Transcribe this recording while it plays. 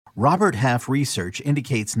Robert Half research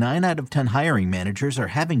indicates 9 out of 10 hiring managers are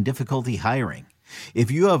having difficulty hiring.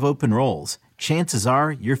 If you have open roles, chances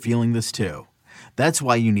are you're feeling this too. That's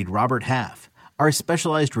why you need Robert Half. Our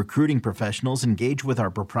specialized recruiting professionals engage with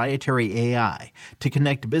our proprietary AI to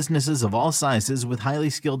connect businesses of all sizes with highly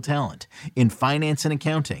skilled talent in finance and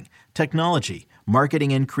accounting, technology,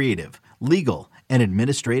 marketing and creative, legal, and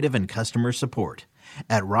administrative and customer support.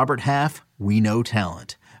 At Robert Half, we know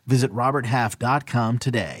talent. Visit roberthalf.com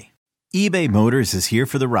today. eBay Motors is here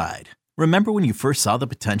for the ride. Remember when you first saw the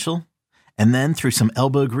potential? And then through some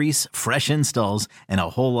elbow grease, fresh installs, and a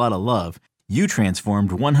whole lot of love, you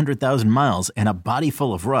transformed 100,000 miles and a body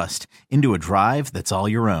full of rust into a drive that's all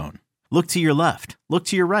your own. Look to your left. Look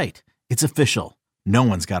to your right. It's official. No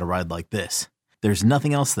one's got a ride like this. There's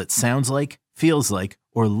nothing else that sounds like, feels like,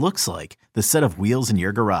 or looks like the set of wheels in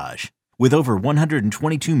your garage. With over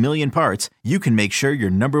 122 million parts, you can make sure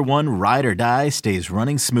your number one ride or die stays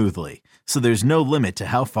running smoothly. So there's no limit to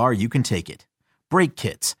how far you can take it. Brake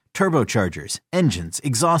kits, turbochargers, engines,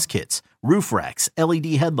 exhaust kits, roof racks, LED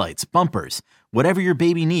headlights, bumpers, whatever your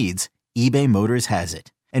baby needs, eBay Motors has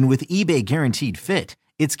it. And with eBay Guaranteed Fit,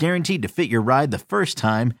 it's guaranteed to fit your ride the first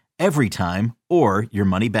time, every time, or your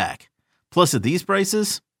money back. Plus at these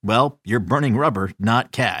prices, well, you're burning rubber,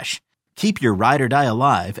 not cash. Keep your ride or die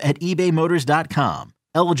alive at ebaymotors.com.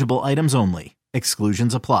 Eligible items only.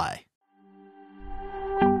 Exclusions apply.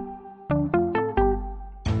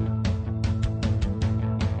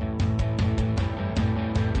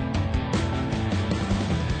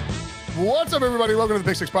 What's up, everybody? Welcome to the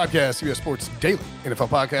Pick Six Podcast, CBS Sports Daily NFL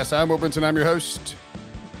Podcast. I'm Will Brinson. I'm your host.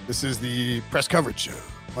 This is the press coverage show,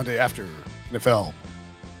 Monday after NFL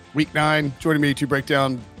Week 9. Joining me to break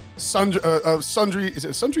down sundry, is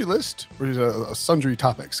it a sundry list or is it a sundry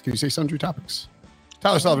topics? Can you say sundry topics?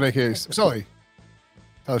 Tyler Sullivan, a.k.a. Sully.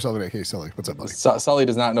 Tyler Sullivan, a.k.a. Sully. What's up, buddy? Sully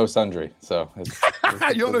does not know sundry, so. You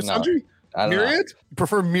don't know sundry? Myriad? You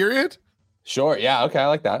prefer myriad? Sure, yeah, okay, I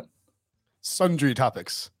like that. Sundry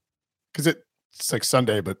topics. Because it's like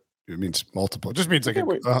Sunday, but it means multiple. It just means like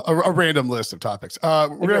a random list of topics. We're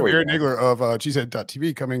going to have Aaron Nagler of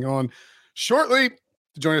cheesehead.tv coming on shortly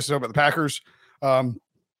to join us to talk about the Packers.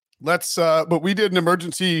 But we did an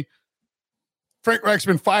emergency Frank Reich's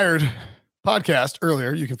been fired podcast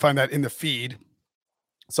earlier. You can find that in the feed.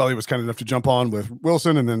 Sully was kind enough to jump on with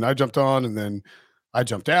Wilson, and then I jumped on, and then I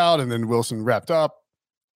jumped out, and then Wilson wrapped up.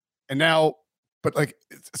 And now, but like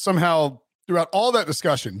somehow throughout all that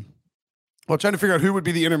discussion, well, trying to figure out who would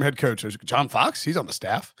be the interim head coach. There's John Fox, he's on the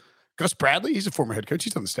staff. Gus Bradley, he's a former head coach.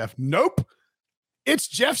 He's on the staff. Nope. It's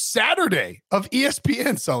Jeff Saturday of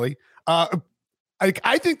ESPN, Sully.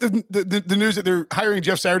 I think the news that they're hiring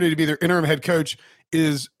Jeff Saturday to be their interim head coach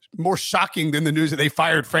is more shocking than the news that they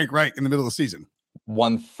fired Frank Reich in the middle of the season.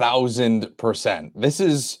 1,000%. This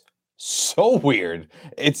is so weird.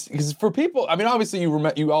 It's because for people, I mean, obviously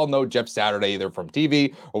you all know Jeff Saturday either from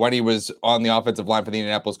TV or when he was on the offensive line for the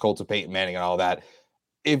Indianapolis Colts with Peyton Manning and all that.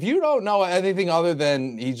 If you don't know anything other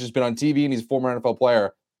than he's just been on TV and he's a former NFL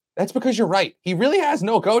player, that's because you're right. He really has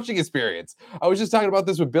no coaching experience. I was just talking about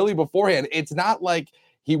this with Billy beforehand. It's not like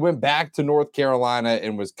he went back to North Carolina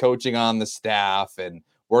and was coaching on the staff and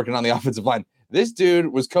working on the offensive line. This dude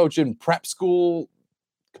was coaching prep school,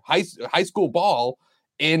 high school ball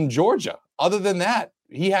in Georgia. Other than that,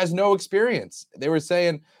 he has no experience. They were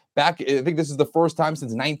saying back, I think this is the first time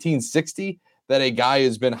since 1960 that a guy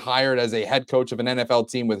has been hired as a head coach of an NFL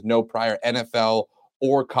team with no prior NFL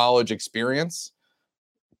or college experience.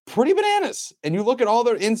 Pretty bananas. And you look at all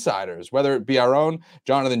their insiders, whether it be our own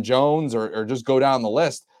Jonathan Jones or just go down the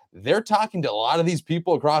list, they're talking to a lot of these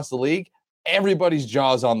people across the league. Everybody's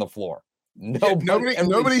jaws on the floor.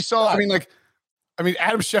 Nobody saw. I mean,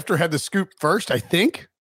 Adam Schefter had the scoop first, I think.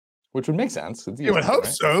 Which would make sense. You would hope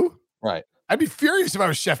so. Right. I'd be furious if I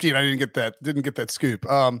was Schefty and I didn't get that scoop.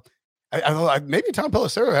 Maybe Tom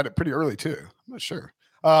Pelissero had it pretty early too. I'm not sure.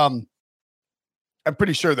 I'm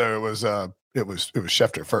pretty sure though it was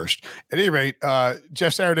Schefter first. At any rate,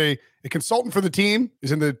 Jeff Saturday, a consultant for the team,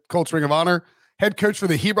 is in the Colts Ring of Honor, head coach for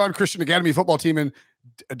the Hebron Christian Academy football team in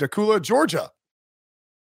Dacula, Georgia.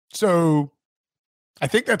 So I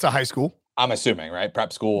think that's a high school. I'm assuming, right?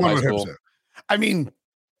 Prep school, high school. So. I mean,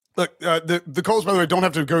 look, the Colts, by the way, don't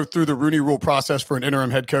have to go through the Rooney Rule process for an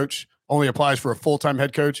interim head coach. Only applies for a full-time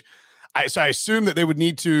head coach. So I assume that they would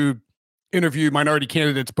need to interview minority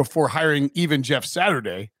candidates before hiring even Jeff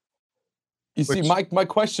Saturday. You see, my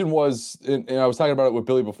question was, and I was talking about it with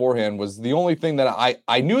Billy beforehand, was the only thing that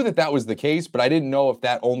I knew that was the case, but I didn't know if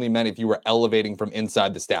that only meant if you were elevating from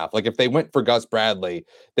inside the staff. Like if they went for Gus Bradley,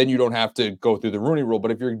 then you don't have to go through the Rooney Rule.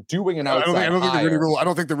 But if you're doing an outside hire, I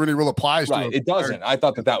don't think the Rooney Rule applies to it doesn't. I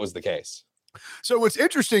thought that was the case. So what's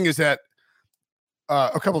interesting is that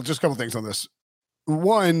a couple things on this.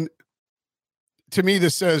 One, to me,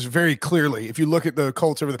 this says very clearly, if you look at the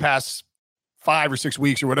Colts over the past 5 or 6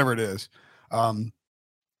 weeks or whatever it is,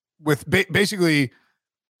 with basically,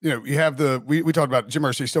 you have we talked about Jim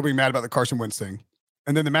Irsay still being mad about the Carson Wentz thing,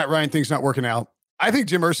 and then the Matt Ryan thing's not working out. I think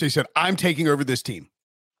Jim Irsay said, "I'm taking over this team,"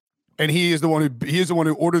 and he is the one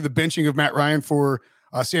who ordered the benching of Matt Ryan for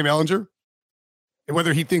Sam Ellinger. And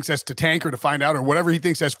whether he thinks that's to tank or to find out or whatever he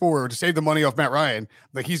thinks that's for, or to save the money off Matt Ryan,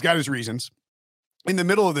 like he's got his reasons. In the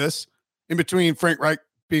middle of this, in between Frank Reich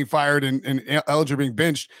being fired and Ellinger being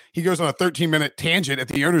benched, he goes on a 13-minute tangent at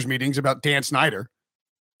the owners' meetings about Dan Snyder,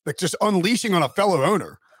 like just unleashing on a fellow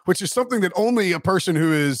owner, which is something that only a person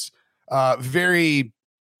who is very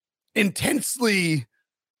intensely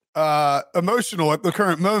emotional at the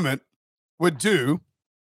current moment would do.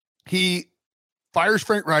 He fires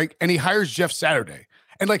Frank Reich and he hires Jeff Saturday.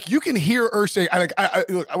 And like you can hear Irsay,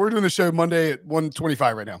 look, we're doing the show Monday at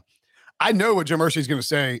 1:25 right now. I know what Jim Irsay is going to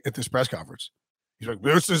say at this press conference. He's like,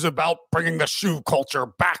 "This is about bringing the shoe culture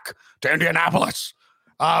back to Indianapolis.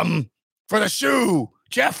 For the shoe,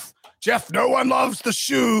 Jeff, no one loves the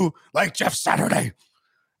shoe like Jeff Saturday."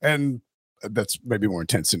 And that's maybe more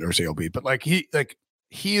intense than Irsay will be, but he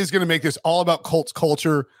is going to make this all about Colts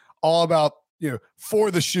culture, all about,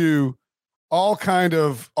 for the shoe, all kind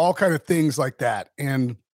of things like that.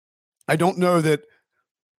 And I don't know that,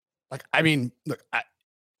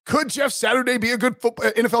 could Jeff Saturday be a good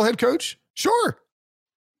NFL head coach? Sure.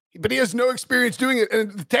 But he has no experience doing it.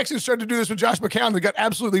 And the Texans tried to do this with Josh McCown. They got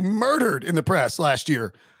absolutely murdered in the press last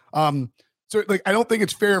year. So I don't think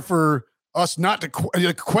it's fair for us not to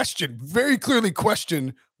very clearly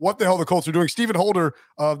question what the hell the Colts are doing. Stephen Holder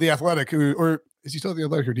of The Athletic, or is he still at The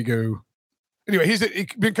Athletic, or did he go? Anyway, he's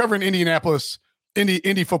been covering Indianapolis,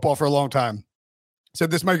 Indy football for a long time.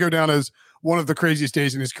 Said this might go down as one of the craziest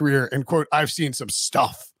days in his career. And quote, "I've seen some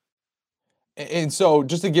stuff." And so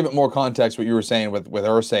just to give it more context, what you were saying with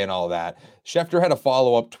Irsay and all of that, Schefter had a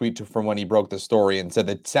follow-up tweet from when he broke the story and said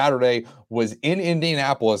that Saturday was in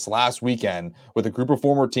Indianapolis last weekend with a group of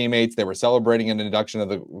former teammates. They were celebrating an induction of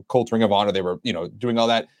the Colts Ring of Honor. They were, doing all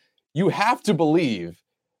that. You have to believe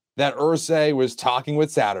that Irsay was talking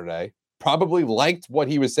with Saturday, probably liked what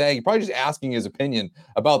he was saying, probably just asking his opinion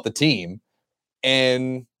about the team.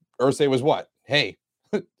 And Irsay was what? "Hey,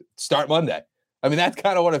 start Monday." I mean, that's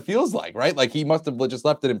kind of what it feels like, right? Like he must have just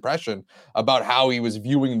left an impression about how he was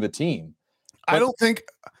viewing the team. But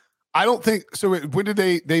I don't think so. When did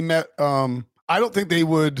they met? I don't think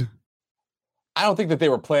that they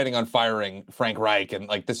were planning on firing Frank Reich and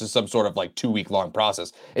this is some sort of 2-week long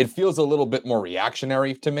process. It feels a little bit more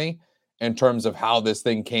reactionary to me in terms of how this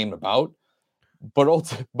thing came about.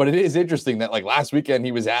 But it is interesting that last weekend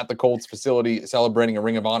he was at the Colts facility celebrating a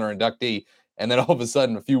Ring of Honor inductee. And then all of a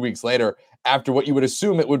sudden, a few weeks later, after what you would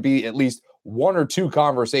assume it would be at least 1 or 2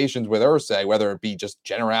 conversations with Irsay, whether it be just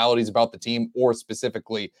generalities about the team or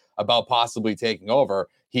specifically about possibly taking over,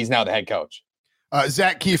 he's now the head coach.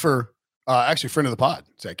 Zach Kiefer, actually friend of the pod,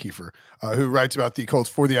 Zach Kiefer, who writes about the Colts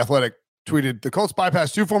for The Athletic, tweeted, "The Colts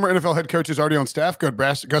bypassed 2 former NFL head coaches already on staff,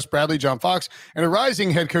 Gus Bradley, John Fox, and a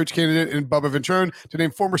rising head coach candidate in Bubba Ventrone to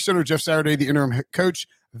name former center Jeff Saturday the interim head coach.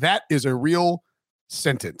 That is a real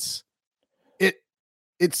sentence."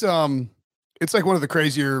 It's one of the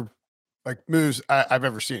crazier moves I've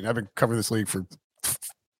ever seen. I've been covering this league for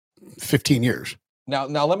 15 years. Now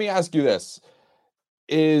let me ask you this.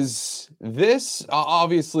 Is this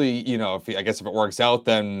obviously, if it works out,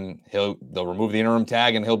 then they'll remove the interim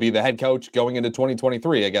tag and he'll be the head coach going into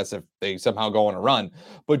 2023, I guess, if they somehow go on a run.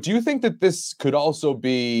 But do you think that this could also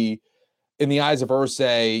be, in the eyes of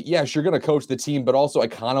Irsay, yes, you're going to coach the team, but also I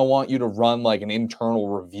kind of want you to run an internal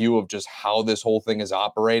review of just how this whole thing is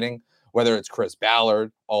operating, whether it's Chris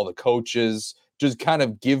Ballard, all the coaches, just kind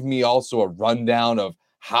of give me also a rundown of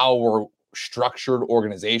how we're structured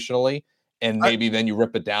organizationally, and maybe then you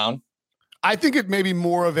rip it down? I think it may be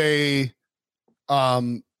more of a,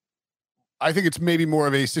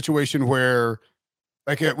 situation where,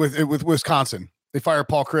 with Wisconsin, they fire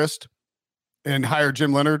Paul Chryst and hire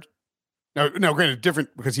Jim Leonard. Now, granted, different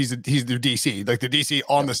because he's their DC, the DC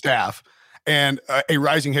on the staff, and a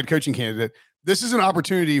rising head coaching candidate. This is an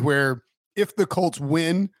opportunity where if the Colts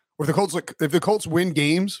win, or if the Colts win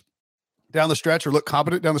games, down the stretch or look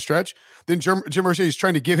competent down the stretch, then Jim Irsay is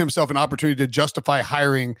trying to give himself an opportunity to justify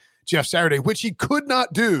hiring Jeff Saturday, which he could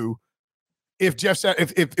not do if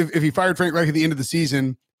he fired Frank Reich at the end of the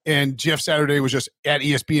season and Jeff Saturday was just at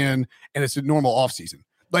ESPN and it's a normal offseason.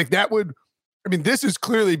 Like that would, I mean, this is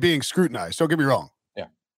clearly being scrutinized. Don't get me wrong. Yeah.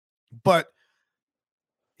 But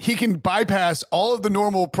he can bypass all of the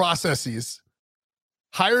normal processes,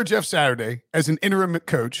 hire Jeff Saturday as an interim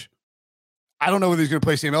coach. I don't know whether he's going to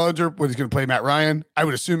play Sam Ehlinger, whether he's going to play Matt Ryan. I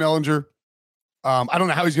would assume Ehlinger. I don't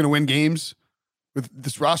know how he's going to win games with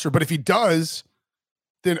this roster, but if he does,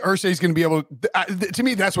 then Irsay's going to be able to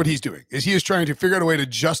me, that's what he's doing, is he is trying to figure out a way to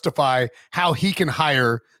justify how he can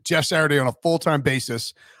hire Jeff Saturday on a full-time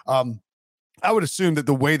basis. I would assume that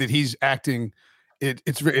the way that he's acting,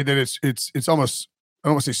 it's almost, I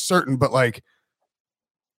don't want to say certain, but like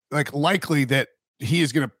likely that he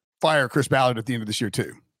is going to fire Chris Ballard at the end of this year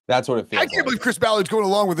too. That's what it feels I can't believe Chris Ballard's going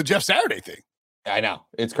along with the Jeff Saturday thing. I know.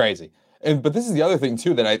 It's crazy. But this is the other thing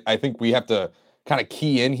too that I think we have to kind of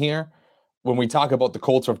key in here when we talk about the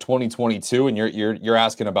Colts of 2022, and you're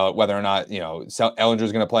asking about whether or not, Ehlinger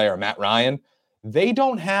is going to play or Matt Ryan. They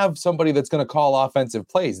don't have somebody that's going to call offensive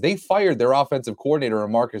plays. They fired their offensive coordinator,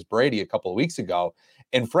 Marcus Brady, a couple of weeks ago,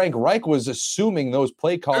 and Frank Reich was assuming those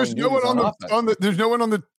play calling. There's no one there's no one on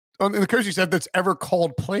the coaching staff that's ever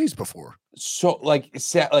called plays before. So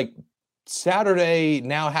Saturday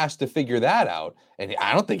now has to figure that out, and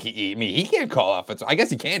I don't think he can't call offense. I guess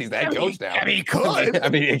he can. He's the head coach now. I mean, he could. I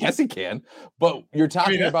guess he can. But you're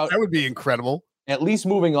talking about that would be incredible. At least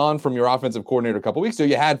moving on from your offensive coordinator a couple of weeks ago,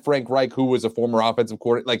 you had Frank Reich, who was a former offensive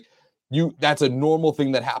coordinator. That's a normal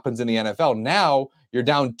thing that happens in the NFL. Now you're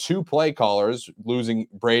down 2 play callers, losing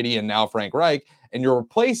Brady and now Frank Reich, and you're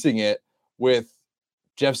replacing it with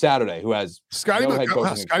Jeff Saturday, who has Scotty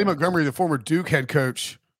Montgomery, the former Duke head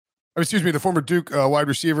coach. The former Duke wide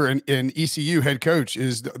receiver and ECU head coach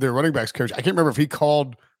is their running backs coach. I can't remember if he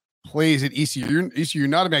called plays at ECU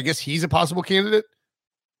not. I mean, I guess he's a possible candidate.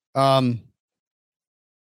 Let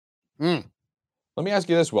me ask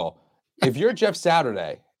you this, Will. If you're Jeff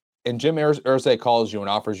Saturday and Jim Irsay calls you and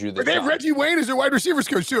offers you this, they have Reggie Wayne as their wide receivers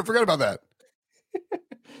coach too. I forgot about that.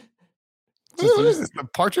 What is this? The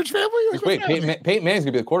Partridge Family? Wait, Peyton Manning's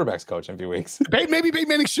gonna be the quarterback's coach in a few weeks. Maybe Peyton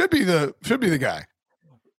Manning should be the guy.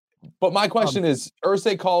 But my question is,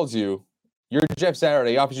 Irsay calls you, you're Jeff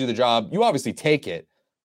Saturday, he offers you the job, you obviously take it,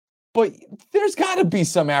 but there's got to be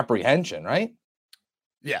some apprehension, right?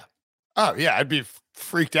 Yeah. Oh yeah, I'd be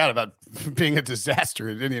freaked out about being a disaster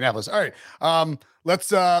in Indianapolis. All right,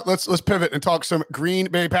 let's pivot and talk some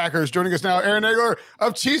Green Bay Packers. Joining us now, Aaron Nagler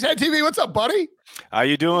of Cheesehead TV. What's up, buddy? How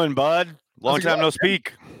you doing, bud? Long time no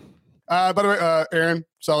speak. By the way, Aaron,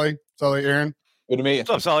 Sully, Aaron. Good to meet you.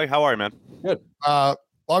 What's up, Sully? How are you, man? Good.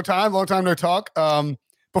 Long time no talk.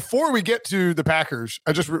 Before we get to the Packers,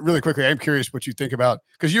 I just really quickly, I'm curious what you think about,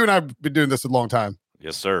 because you and I have been doing this a long time.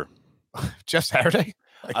 Yes, sir. Jeff Saturday.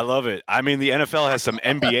 I love it. I mean, the NFL has some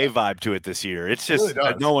NBA vibe to it this year. It's just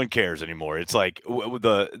really no one cares anymore. It's like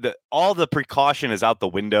all the precaution is out the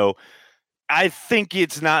window. I think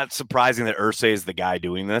it's not surprising that Irsay is the guy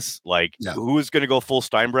doing this. Who is going to go full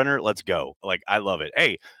Steinbrenner? Let's go. I love it.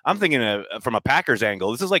 Hey, I'm thinking from a Packers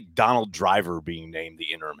angle, this is like Donald Driver being named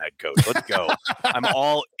the interim head coach. Let's go. I'm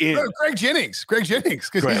all in. No, Greg Jennings. Because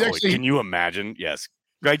he's actually. Can you imagine? Yes.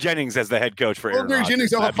 Greg Jennings as the head coach for Aaron Greg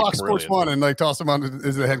Jennings on Fox Sports 1 and toss him on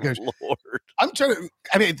as the head coach. Lord.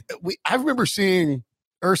 I remember seeing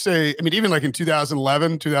Irsay, even in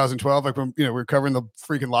 2011, 2012, when we were covering the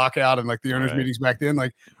freaking lockout and the owners meetings back then,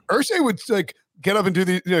 Irsay would get up and do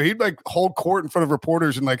he'd hold court in front of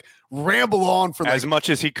reporters and ramble on for as much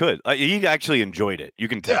as he could. He actually enjoyed it. You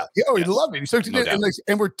can tell. Yeah. He loved it. So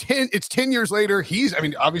it's 10 years later. He's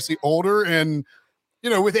obviously older, and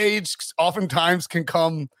with age oftentimes can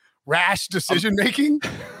come rash decision making.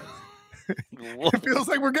 It feels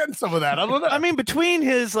like we're getting some of that. I don't know. Between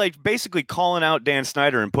his basically calling out Dan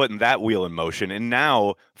Snyder and putting that wheel in motion, and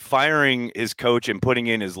now firing his coach and putting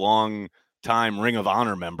in his long time Ring of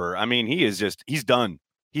Honor member. He's done.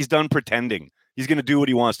 He's done pretending. He's going to do what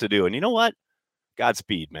he wants to do. And you know what?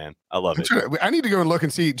 Godspeed, man. I love it. I need to go and look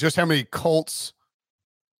and see just how many Colts,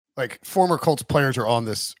 former Colts players are on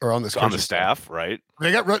the staff, right?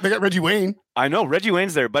 They got Reggie Wayne. I know Reggie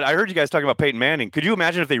Wayne's there, but I heard you guys talking about Peyton Manning. Could you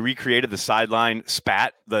imagine if they recreated the sideline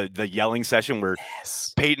spat, the yelling session where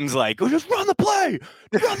Peyton's just run the play,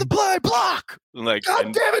 block. God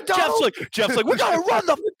damn it, Donald. Jeff's we gotta run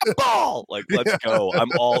the ball. Let's go. I'm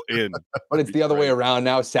all in. But it's the other way around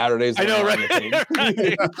now. Saturdays. I know, right?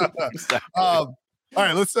 Exactly. All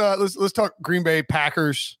right, let's talk Green Bay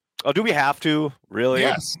Packers. Oh, do we have to really?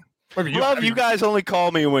 Yes. You guys only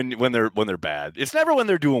call me when they're bad. It's never when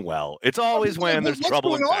they're doing well. It's always when there's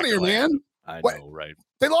trouble. What's going on here, man? I know, right?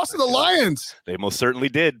 They lost to the Lions. They most certainly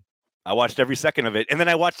did. I watched every second of it, and then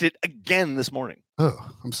I watched it again this morning. Oh,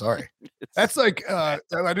 I'm sorry. That's like I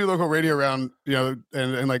do local radio around,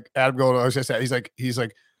 and like Adam Gold always says that. He's like,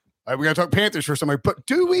 we gotta talk Panthers first. I'm like, but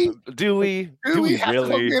do we have really? to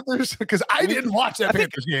talk Panthers? Because I didn't watch that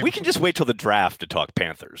Panthers game. We can just wait till the draft to talk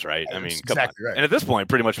Panthers, right? I mean, exactly right. And at this point,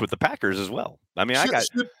 pretty much with the Packers as well. I mean,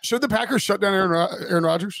 should the Packers shut down Aaron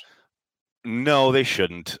Rodgers? No, they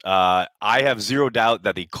shouldn't. I have zero doubt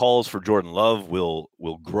that the calls for Jordan Love will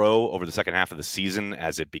grow over the second half of the season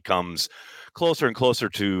as it becomes closer and closer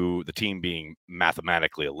to the team being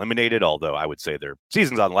mathematically eliminated, although I would say their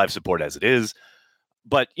season's on life support as it is.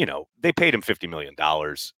 But, they paid him $50 million.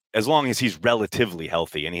 As long as he's relatively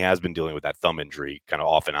healthy, and he has been dealing with that thumb injury kind of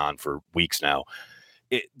off and on for weeks now,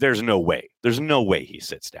 there's no way. There's no way he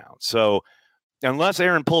sits down. So unless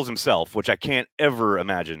Aaron pulls himself, which I can't ever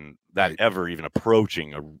imagine that ever even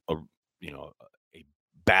approaching a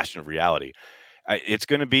bastion of reality, it's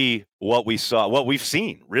going to be what we've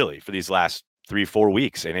seen really for these last 3-4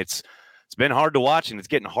 weeks. And it's been hard to watch, and it's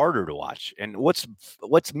getting harder to watch. And what's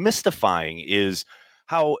mystifying is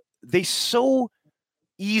how they so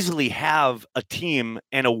easily have a team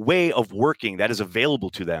and a way of working that is available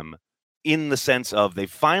to them, in the sense of they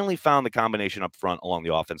finally found the combination up front along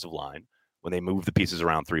the offensive line when they moved the pieces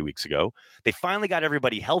around 3 weeks ago. They finally got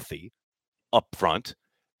everybody healthy up front.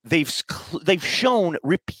 They've shown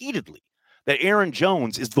repeatedly that Aaron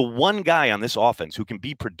Jones is the one guy on this offense who can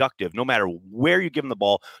be productive no matter where you give him the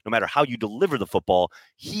ball, no matter how you deliver the football.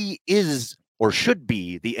 He is, or should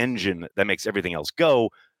be, the engine that makes everything else go.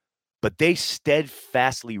 But they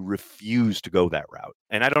steadfastly refuse to go that route.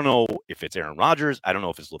 And I don't know if it's Aaron Rodgers. I don't know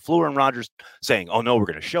if it's LaFleur and Rodgers saying, oh, no, we're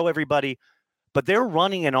going to show everybody. But they're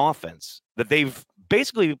running an offense that they've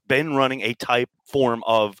basically been running a type form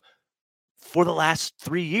of for the last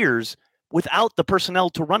 3 years without the personnel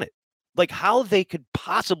to run it. Like, how they could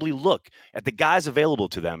possibly look at the guys available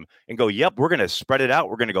to them and go, yep, we're going to spread it out.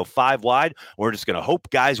 We're going to go 5 wide. We're just going to hope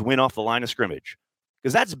guys win off the line of scrimmage.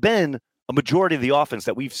 Because that's been a majority of the offense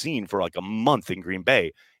that we've seen for like a month in Green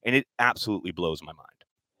Bay. And it absolutely blows my mind.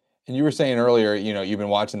 And you were saying earlier, you've been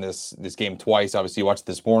watching this game twice. Obviously, you watched it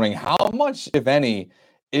this morning. How much, if any,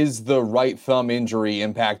 is the right thumb injury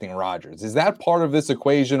impacting Rodgers? Is that part of this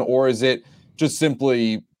equation, or is it just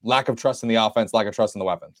simply lack of trust in the offense, lack of trust in the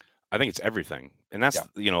weapons? I think it's everything. And that's,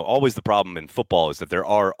 always the problem in football, is that there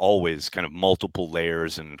are always kind of multiple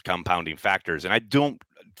layers and compounding factors. And I don't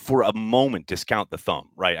for a moment discount the thumb,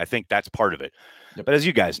 right? I think that's part of it. Yep. But as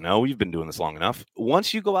you guys know, you've been doing this long enough.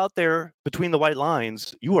 Once you go out there between the white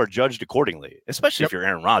lines, you are judged accordingly, especially if you're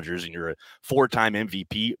Aaron Rodgers and you're a 4-time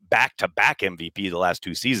MVP, back-to-back MVP the last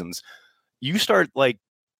 2 seasons. You start like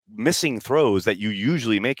missing throws that you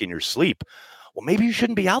usually make in your sleep. Well, maybe you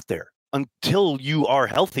shouldn't be out there until you are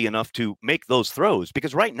healthy enough to make those throws,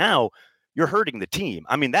 because right now you're hurting the team.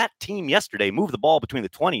 I mean, that team yesterday moved the ball between the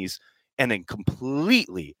 20s and then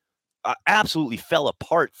completely, absolutely fell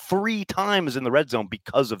apart 3 times in the red zone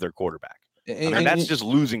because of their quarterback. And that's just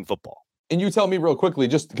losing football. And you tell me real quickly,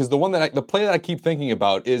 just because the play that I keep thinking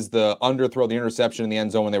about is the underthrow, the interception in the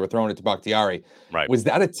end zone when they were throwing it to Bakhtiari. Right. Was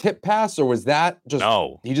that a tip pass, or was that just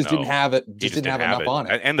he just didn't have it? Just didn't have enough on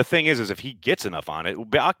it. And the thing is if he gets enough on it,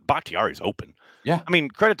 Bakhtiari's open. Yeah. I mean,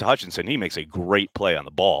 credit to Hutchinson, he makes a great play on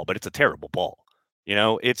the ball, but it's a terrible ball.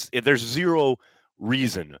 There's zero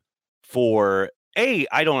reason for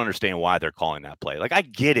I don't understand why they're calling that play. Like, I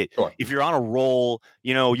get it. Sure. If you're on a roll,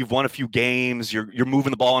 you've won a few games, you're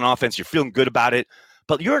moving the ball on offense, you're feeling good about it,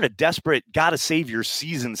 but you're in a desperate, gotta save your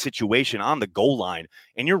season situation on the goal line,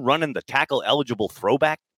 and you're running the tackle eligible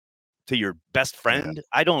throwback to your best friend.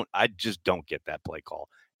 Yeah. I just don't get that play call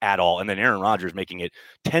at all. And then Aaron Rodgers making it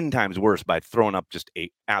 10 times worse by throwing up just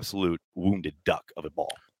a absolute wounded duck of a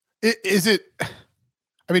ball. Is it?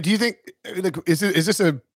 I mean, do you think is this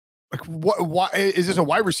a why is this a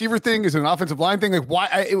wide receiver thing? Is it an offensive line thing? Like,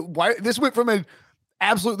 why this went from an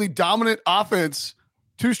absolutely dominant offense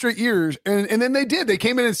 2 straight years, and then they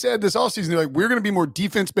came in and said this offseason, they're like, we're going to be more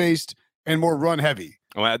defense based and more run heavy.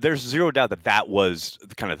 Well, there's zero doubt that was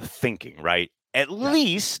kind of the thinking, right? At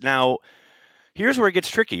least now, here's where it gets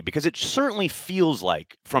tricky, because it certainly feels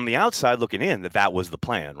like from the outside looking in that was the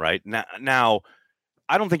plan, right? Now.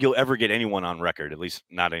 I don't think you'll ever get anyone on record, at least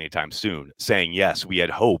not anytime soon, saying, yes, we had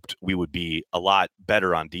hoped we would be a lot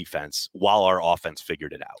better on defense while our offense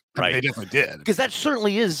figured it out. Right. They definitely did. Because that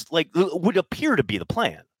certainly is would appear to be the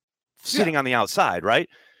plan sitting on the outside. Right.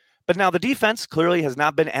 But now the defense clearly has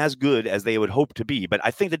not been as good as they would hope to be. But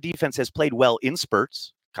I think the defense has played well in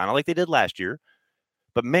spurts. kind of like they did last year.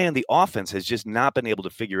 But man, the offense has just not been able to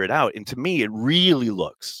figure it out. And to me, it really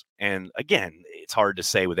looks, and again, it's hard to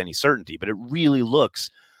say with any certainty, but it really looks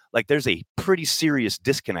like there's a pretty serious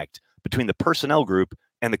disconnect between the personnel group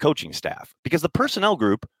and the coaching staff, because the personnel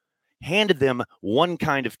group handed them one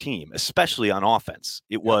kind of team, especially on offense.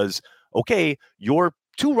 It was, okay, your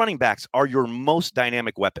 2 running backs are your most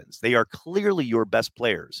dynamic weapons. They are clearly your best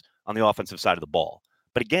players on the offensive side of the ball.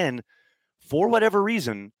 But again, for whatever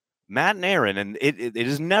reason, Matt and Aaron, and it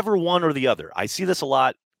is never one or the other. I see this a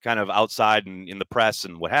lot kind of outside and in the press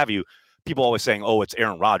and what have you. People always saying, oh, it's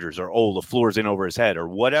Aaron Rodgers, or, oh, LaFleur's in over his head, or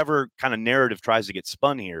whatever kind of narrative tries to get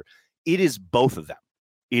spun here. It is both of them.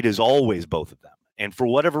 It is always both of them. And for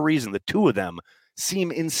whatever reason, the 2 of them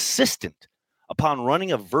seem insistent upon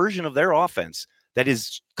running a version of their offense that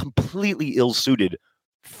is completely ill-suited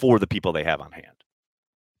for the people they have on hand.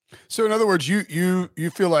 So in other words, you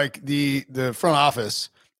feel like the front office,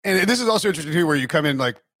 and this is also interesting too, where you come in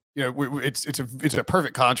like, it's a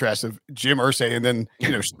perfect contrast of Jim Irsay and then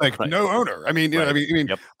like right. No owner. I mean,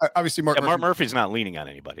 Yep. Obviously Mark Murphy's not leaning on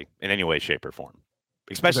anybody in any way, shape, or form,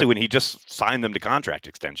 especially when he just signed them to contract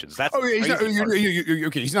extensions. That's he's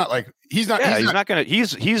not gonna.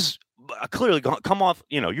 He's clearly come off.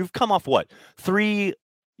 You've come off what, 3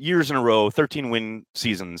 years in a row, 13-win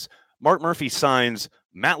seasons. Mark Murphy signs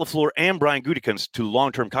Matt LaFleur and Brian Gutekunst to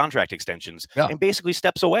long-term contract extensions and basically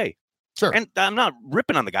steps away. Sure. And I'm not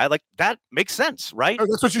ripping on the guy. Like, that makes sense, right? Oh,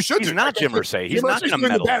 that's what you should do. He's not Jim Irsay. He's not going to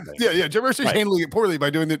meddle. Yeah. Jim Irsay's handling it poorly by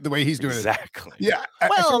doing the way he's doing exactly. it. Yeah.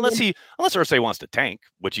 Well, unless Irsay wants to tank,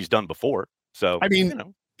 which he's done before. So, I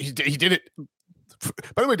mean, he did it.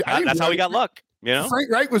 By the way, that's how he got luck.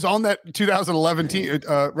 Frank Reich was on that 2011 team,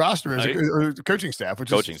 roster as a coaching staff,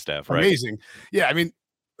 which is amazing. Right. Yeah. I mean,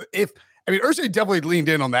 Irsay definitely leaned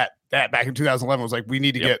in on that back in 2011 was like, we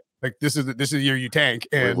need to get like, this is the year you tank,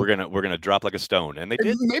 and we're gonna drop like a stone, and they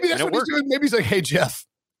did. Maybe that's what he's doing. Maybe he's like, hey Jeff,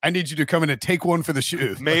 I need you to come in and take one for the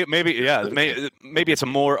shoe. Maybe it's a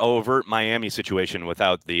more overt Miami situation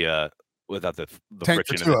without the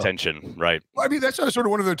friction and the tension, right? Well, I mean, that's sort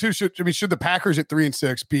of one of the two. Should the Packers at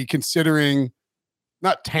 3-6 be considering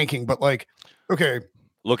not tanking, but like, okay,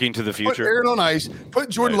 looking to the future, put Aaron on ice, put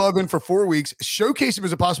Jordan Love in for 4 weeks, showcase him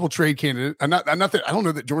as a possible trade candidate. I don't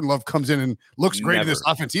know that Jordan Love comes in and looks great in this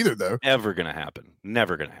offense either, though. Never going to happen.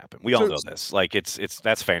 Never going to happen. We all know this. Like,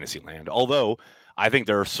 that's fantasy land. Although I think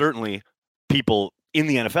there are certainly people in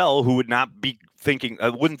the NFL who would not be thinking,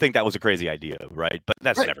 wouldn't think that was a crazy idea, right? But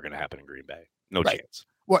that's never going to happen in Green Bay. No chance.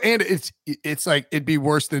 Well, and it's like, it'd be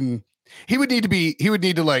worse than he would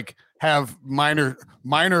need to like have minor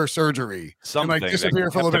surgery, something and like disappear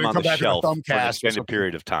for a little bit and come back to a thumb cast for an extended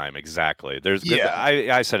period of time. Exactly.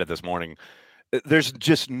 I said it this morning. There's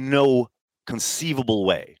just no conceivable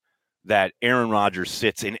way that Aaron Rodgers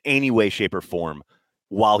sits in any way, shape, or form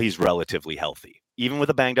while he's relatively healthy, even with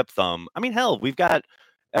a banged up thumb. I mean, hell, we've got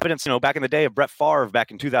evidence, back in the day of Brett Favre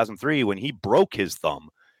back in 2003 when he broke his thumb,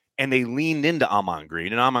 and they leaned into Amon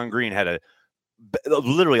Green, and Amon Green had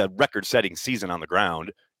literally a record-setting season on the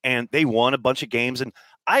ground, and they won a bunch of games. And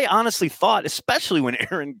I honestly thought, especially when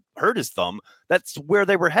Aaron hurt his thumb, that's where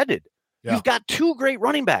they were headed. Yeah. You've got 2 great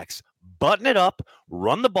running backs. Button it up,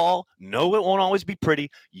 run the ball. No, it won't always be pretty.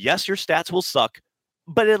 Yes, your stats will suck,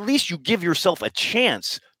 but at least you give yourself a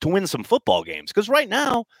chance to win some football games. Because right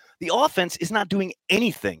now, the offense is not doing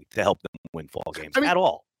anything to help them win football games at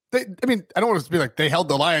all. I don't want it to be like they held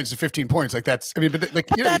the Lions to 15 points. Like that's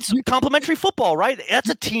complimentary football, right? That's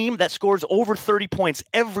a team that scores over 30 points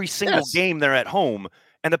every single game they're at home,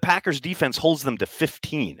 and the Packers defense holds them to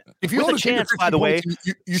 15. If you hold a chance, by the way,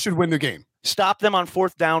 you should win the game. Stop them on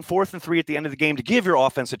 4th down, 4th and 3 at the end of the game to give your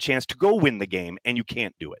offense a chance to go win the game, and you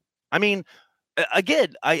can't do it. I mean,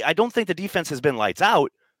 again, I don't think the defense has been lights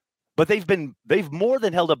out, but they've more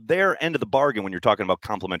than held up their end of the bargain when you're talking about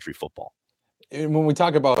complimentary football. When we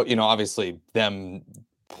talk about, obviously them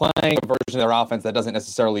playing a version of their offense that doesn't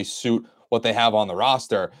necessarily suit what they have on the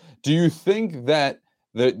roster, do you think that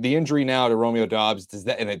the injury now to Romeo Doubs, does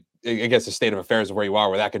that, and I guess the state of affairs of where you are,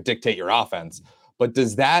 where that could dictate your offense, but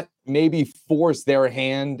does that maybe force their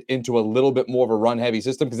hand into a little bit more of a run-heavy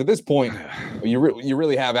system? Because at this point, you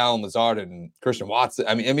really have Alan Lazard and Christian Watson.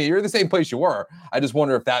 I mean, you're in the same place you were. I just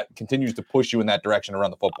wonder if that continues to push you in that direction to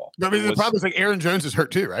run the football. I mean, the problem is like Aaron Jones is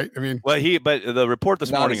hurt too, right? I mean, but the report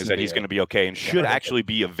this morning is that he's going to be okay and should actually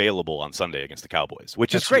be available on Sunday against the Cowboys,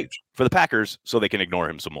 which is great for the Packers, so they can ignore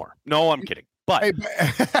him some more. No, I'm kidding.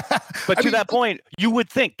 But to that point, you would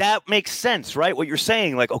think that makes sense, right? What you're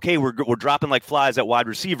saying, like, okay, we're dropping like flies at wide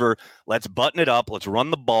receiver. Let's button it up. Let's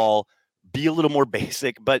run the ball, be a little more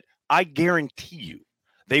basic. But I guarantee you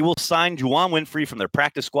They will sign Juwan Winfrey from their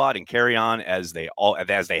practice squad and carry on as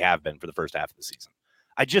they have been for the first half of the season.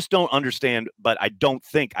 I just don't understand, but I don't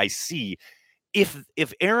think I see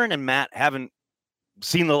if Aaron and Matt haven't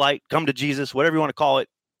seen the light, come to Jesus, whatever you want to call it,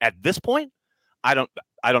 at this point, I don't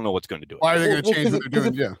know what's going to do it. Why are they going to change what they're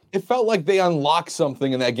doing? It felt like they unlocked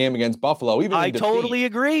something in that game against Buffalo. Even I totally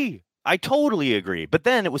agree. But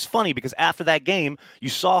then it was funny because after that game, you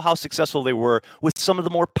saw how successful they were with some of the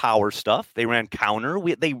more power stuff. They ran counter.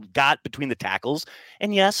 They got between the tackles.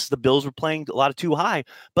 And yes, the Bills were playing a lot of too high,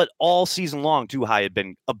 but all season long, too high had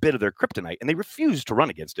been a bit of their kryptonite, and they refused to run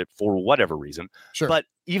against it for whatever reason. Sure. But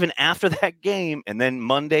even after that game, and then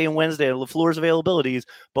Monday and Wednesday, LaFleur's availabilities,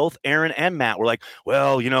 both Aaron and Matt were like,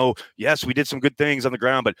 well, yes, we did some good things on the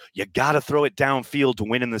ground, but you got to throw it downfield to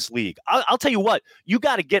win in this league. I'll tell you what, you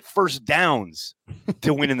got to get first downs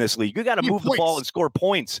to win in this league. You got to move the ball and score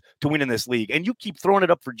points to win in this league. And you keep throwing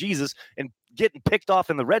it up for Jesus and getting picked off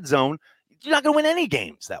in the red zone. You're not going to win any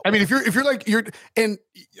games that way. I mean, if you're like,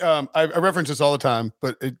 I reference this all the time,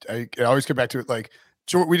 but I always come back to it. Like,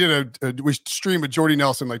 we did we streamed with Jordy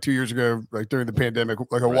Nelson like 2 years ago, like during the pandemic,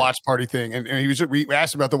 like a watch party thing. And we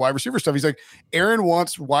asked about the wide receiver stuff. He's like, Aaron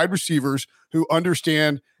wants wide receivers who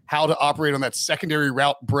understand how to operate on that secondary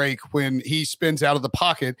route break when he spins out of the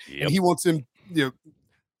pocket. Yep. And he wants them,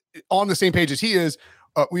 on the same page as he is.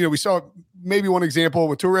 We saw maybe one example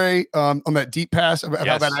with Toure on that deep pass of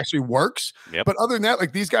how that actually works. Yep. But other than that,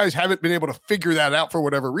 like these guys haven't been able to figure that out for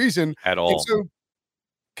whatever reason at all. And so,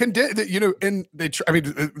 and they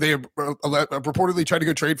reportedly tried to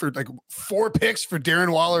go trade for like 4 picks for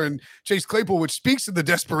Darren Waller and Chase Claypool, which speaks to the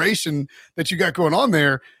desperation that you got going on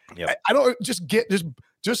there. Yep. I don't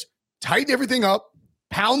just tighten everything up,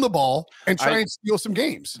 pound the ball, and try and steal some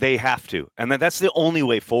games. They have to. And that's the only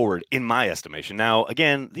way forward, in my estimation. Now,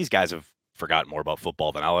 again, these guys have forgotten more about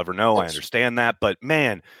football than I'll ever know. I understand that. But,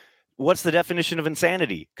 man, what's the definition of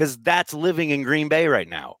insanity? Because that's living in Green Bay right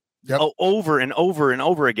now. Yep. Over and over and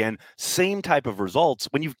over again, same type of results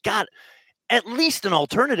when you've got at least an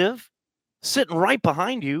alternative sitting right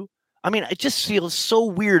behind you. I mean, it just feels so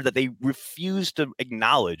weird that they refuse to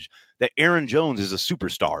acknowledge that Aaron Jones is a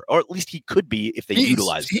superstar, or at least he could be if they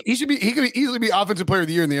utilized him. He could easily be offensive player of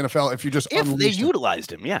the year in the NFL if you just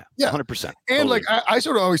utilized him. Yeah, 100%. And totally. like I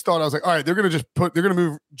sort of always thought, I was like, all right, they're going to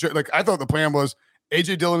move. Like I thought the plan was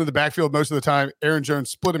AJ Dillon in the backfield most of the time. Aaron Jones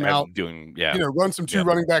split him out, run some two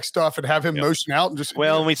running back stuff and have him motion out and just.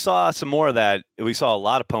 Well, and we saw some more of that. We saw a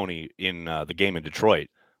lot of pony in the game in Detroit.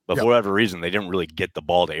 But for whatever reason, they didn't really get the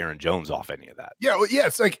ball to Aaron Jones off any of that. Yeah, well,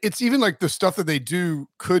 it's like it's even like the stuff that they do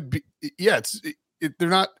could be. Yeah, they're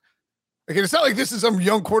not. Again, it's not like this is some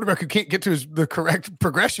young quarterback who can't get to the correct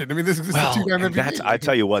progression. I mean, this is the 2-time MVP. I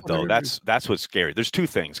tell you what, though, that's what's scary. There's 2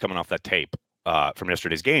 things coming off that tape from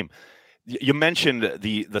yesterday's game. You mentioned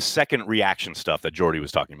the second reaction stuff that Jordy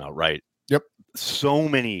was talking about, right? Yep. So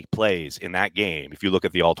many plays in that game, if you look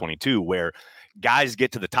at the All-22, where guys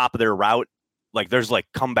get to the top of their route. Like there's like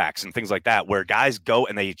comebacks and things like that where guys go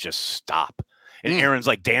and they just stop. And Aaron's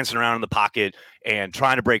like dancing around in the pocket and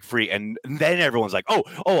trying to break free. And then everyone's like,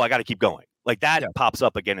 oh, I got to keep going. Like that pops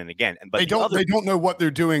up again and again. But they don't know what they're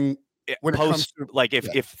doing when it comes to like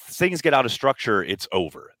if things get out of structure, it's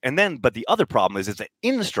over. And then, but the other problem is that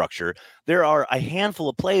in the structure, there are a handful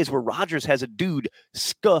of plays where Rodgers has a dude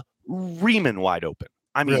screaming wide open.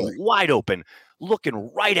 I mean, wide open, looking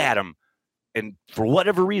right at him. And for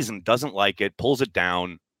whatever reason, doesn't like it, pulls it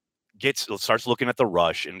down, starts looking at the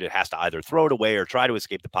rush, and it has to either throw it away or try to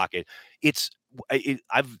escape the pocket.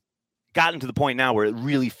 I've gotten to the point now where it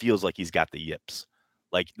really feels like he's got the yips.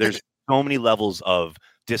 Like there's so many levels of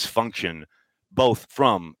dysfunction, both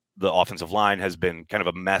from the offensive line has been kind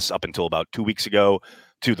of a mess up until about 2 weeks ago,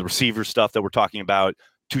 to the receiver stuff that we're talking about,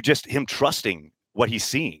 to just him trusting what he's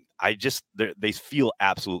seeing. They feel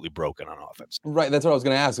absolutely broken on offense. Right. That's what I was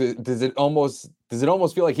going to ask. Does it almost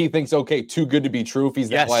feel like he thinks, okay, too good to be true if he's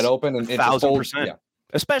that wide open? And 1,000%. Yeah.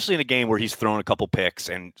 Especially in a game where he's thrown a couple picks.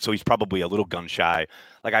 And so he's probably a little gun shy.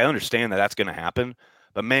 Like I understand that that's going to happen,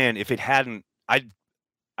 but man, if it hadn't, I'd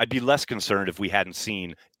be less concerned if we hadn't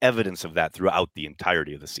seen evidence of that throughout the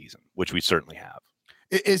entirety of the season, which we certainly have.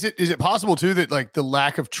 Is it possible too, that like the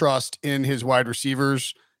lack of trust in his wide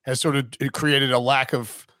receivers has sort of created a lack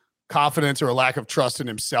of confidence or a lack of trust in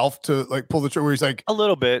himself to like pull the trigger where he's like a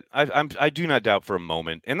little bit. I do not doubt for a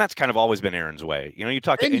moment, and that's kind of always been Aaron's way. You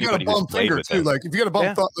talk to anybody who's played with him. Like if you got a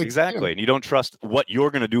bum thumb, exactly, and you don't trust what you're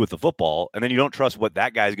going to do with the football, and then you don't trust what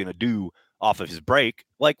that guy's going to do off of his break.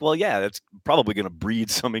 Like, well, yeah, that's probably going to breed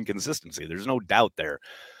some inconsistency. There's no doubt there.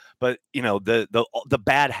 But the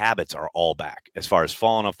bad habits are all back as far as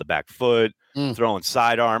falling off the back foot, throwing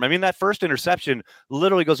sidearm. I mean, that first interception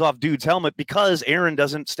literally goes off dude's helmet because Aaron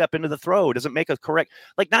doesn't step into the throw, doesn't make a correct,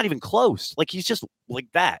 like not even close. Like he's just like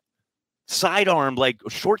that sidearm, like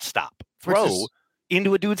shortstop throw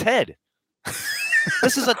into a dude's head.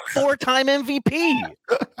 This is a 4-time MVP.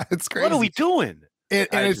 It's crazy. What are we doing?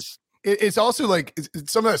 It's also like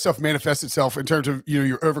some of that stuff manifests itself in terms of,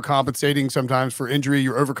 you're overcompensating sometimes for injury.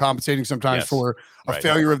 You're overcompensating sometimes for a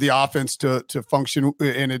failure of the offense to function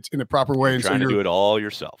in a proper way. And trying to do it all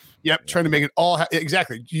yourself. Yep. Trying to make it all.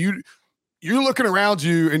 Exactly. You're looking around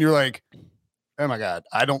you and you're like, oh my God,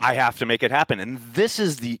 I have to make it happen. And this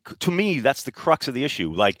is to me, that's the crux of the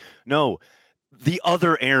issue. Like, no, the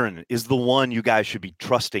other Aaron is the one you guys should be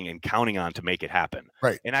trusting and counting on to make it happen.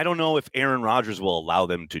 Right. And I don't know if Aaron Rodgers will allow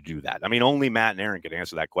them to do that. I mean, only Matt and Aaron can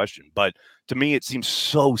answer that question. But to me, it seems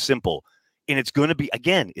so simple. And it's going to be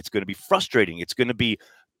frustrating. It's going to be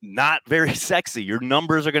not very sexy. Your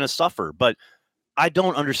numbers are going to suffer. But I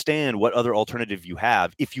don't understand what other alternative you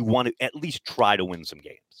have if you want to at least try to win some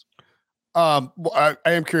games. Well, I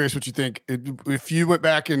am curious what you think. If you went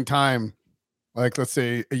back in time, like let's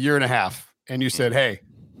say a year and a half, and you said,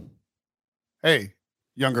 hey,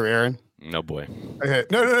 younger Aaron. No, boy.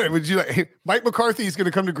 No. Would you hey, Mike McCarthy is going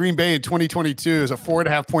to come to Green Bay in 2022 as a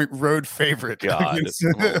 4.5 point road favorite. God,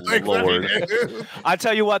 Lord. I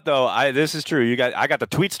tell you what, though, this is true. I got the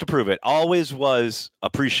tweets to prove it. Always was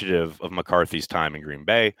appreciative of McCarthy's time in Green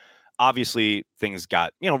Bay. Obviously, things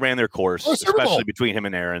got, ran their course, especially between him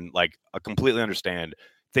and Aaron. Like, I completely understand.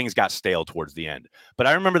 Things got stale towards the end. But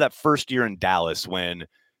I remember that first year in Dallas when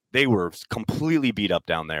they were completely beat up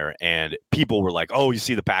down there, and people were like, oh, you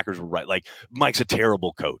see, the Packers were right. Like, Mike's a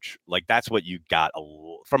terrible coach. Like, that's what you got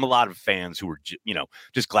from a lot of fans who were,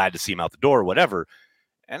 just glad to see him out the door or whatever.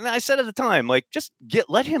 And I said at the time, like, just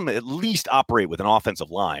let him at least operate with an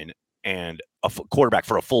offensive line and a quarterback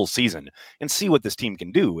for a full season and see what this team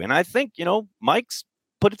can do. And I think, Mike's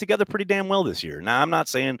put it together pretty damn well this year. Now, I'm not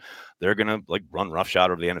saying they're going to like run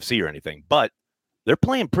roughshod over the NFC or anything, but they're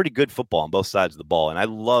playing pretty good football on both sides of the ball. And I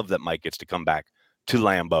love that Mike gets to come back to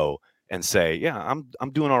Lambeau and say, yeah,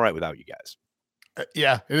 I'm doing all right without you guys.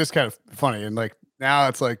 Yeah, it is kind of funny. And like, now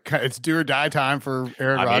it's like, it's do or die time for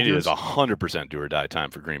Aaron Rodgers. It is 100% do or die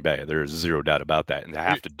time for Green Bay. There's zero doubt about that. And to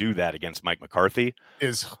have to do that against Mike McCarthy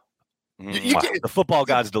is the football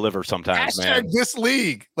gods deliver sometimes, man. This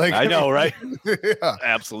league. Like, I know, right? Yeah.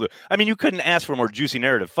 Absolutely. I mean, you couldn't ask for a more juicy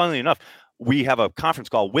narrative. Funnily enough, we have a conference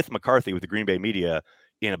call with McCarthy with the Green Bay media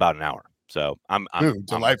in about an hour. So I'm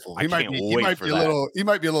delightful. He might be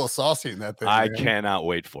a little saucy in that thing. I cannot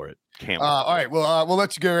wait for it. Can't wait. All right. Well, we'll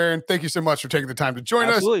let you go, Aaron. Thank you so much for taking the time to join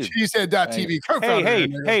us. Cheesehead.tv co-founder.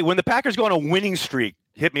 Hey, when the Packers go on a winning streak,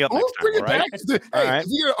 hit me up next time. Bring it back. If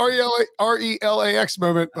you get an RELAX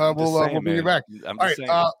moment, we'll bring it back. All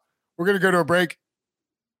right. We're going to go to a break.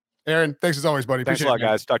 Aaron, thanks as always, buddy. Thanks a lot,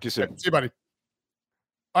 guys. Talk to you soon. See you, buddy.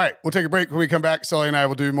 All right. We'll take a break. When we come back, Sully and I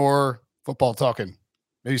will do more football talking.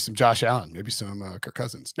 Maybe some Josh Allen, maybe some Kirk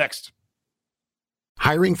Cousins. Next.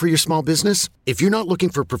 Hiring for your small business? If you're not looking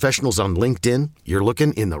for professionals on LinkedIn, you're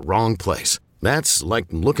looking in the wrong place. That's like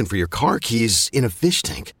looking for your car keys in a fish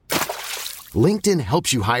tank. LinkedIn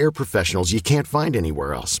helps you hire professionals you can't find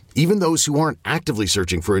anywhere else, even those who aren't actively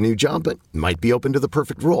searching for a new job but might be open to the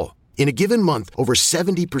perfect role. In a given month, over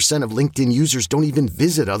 70% of LinkedIn users don't even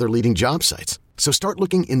visit other leading job sites. So start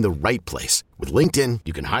looking in the right place. With LinkedIn,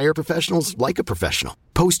 you can hire professionals like a professional.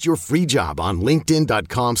 Post your free job on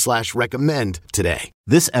linkedin.com/recommend today.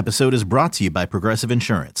 This episode is brought to you by Progressive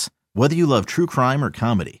Insurance. Whether you love true crime or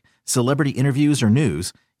comedy, celebrity interviews or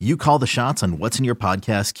news, you call the shots on what's in your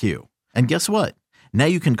podcast queue. And guess what? Now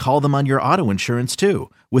you can call them on your auto insurance too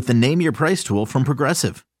with the Name Your Price tool from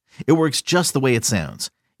Progressive. It works just the way it sounds.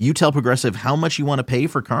 You tell Progressive how much you want to pay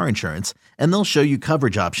for car insurance, and they'll show you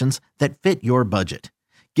coverage options that fit your budget.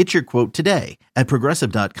 Get your quote today at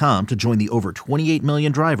Progressive.com to join the over 28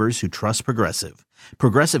 million drivers who trust Progressive.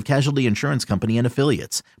 Progressive Casualty Insurance Company and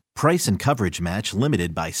Affiliates. Price and coverage match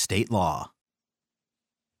limited by state law.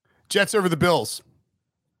 Jets over the Bills.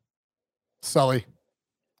 Sully.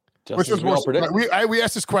 Which was more we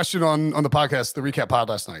asked this question on the podcast, the recap pod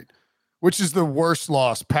last night. Which is the worst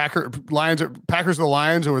loss? Packers to the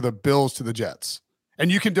Lions or the Bills to the Jets?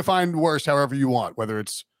 And you can define worst however you want, whether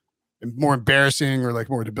it's more embarrassing or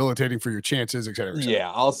like more debilitating for your chances, et cetera, et cetera.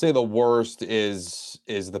 Yeah, I'll say the worst is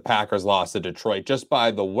the Packers loss to Detroit, just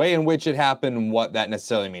by the way in which it happened and what that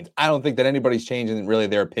necessarily means. I don't think that anybody's changing really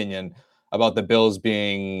their opinion about the Bills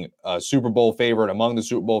being a Super Bowl favorite among the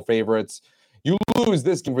Super Bowl favorites. You lose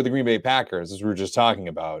this game for the Green Bay Packers, as we were just talking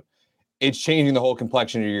about, it's changing the whole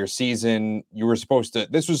complexion of your season.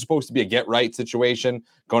 This was supposed to be a get right situation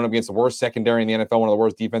going up against the worst secondary in the NFL, one of the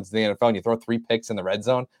worst defenses in the NFL, and you throw 3 picks in the red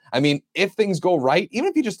zone. I mean, if things go right, even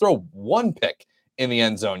if you just throw 1 pick in the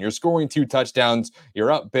end zone, you're scoring 2 touchdowns,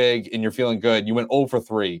 you're up big, and you're feeling good. You went 0 for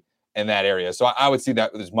 3 in that area. So I would see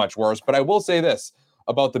that as much worse. But I will say this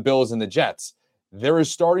about the Bills and the Jets. There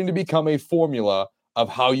is starting to become a formula of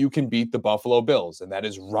how you can beat the Buffalo Bills, and that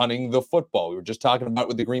is running the football. We were just talking about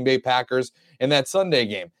with the Green Bay Packers in that Sunday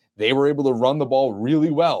game. They were able to run the ball really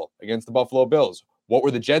well against the Buffalo Bills. What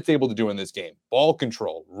were the Jets able to do in this game? Ball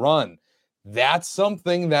control, run. That's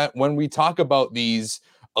something that when we talk about these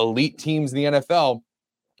elite teams in the NFL,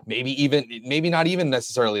 maybe not even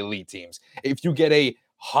necessarily elite teams. If you get a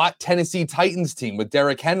hot Tennessee Titans team with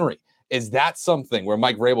Derrick Henry, is that something where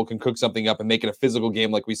Mike Vrabel can cook something up and make it a physical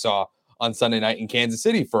game like we saw on Sunday night in Kansas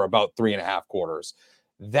City for about 3.5 quarters?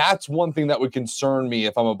 That's one thing that would concern me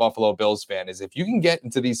if I'm a Buffalo Bills fan, is if you can get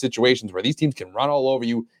into these situations where these teams can run all over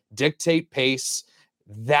you, dictate pace,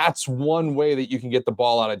 that's one way that you can get the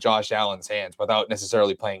ball out of Josh Allen's hands without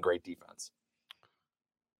necessarily playing great defense.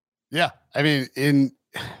 Yeah. I mean,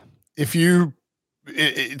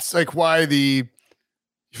 it's like why you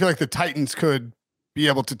feel like the Titans could be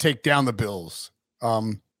able to take down the Bills.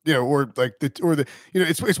 It's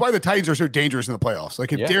why the Titans are so dangerous in the playoffs.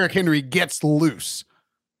 Like if Derrick Henry gets loose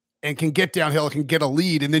and can get downhill, can get a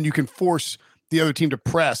lead, and then you can force the other team to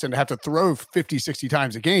press and have to throw 50, 60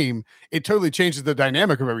 times a game, it totally changes the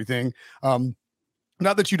dynamic of everything. Not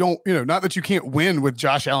that you can't win with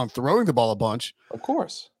Josh Allen throwing the ball a bunch. Of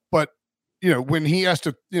course. But, when he has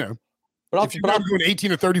to, if you're going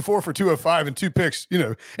 18 or 34 for 205 and 2 picks,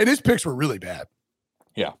 and his picks were really bad.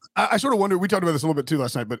 Yeah. I sort of wonder, we talked about this a little bit too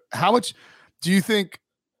last night, but how much do you think,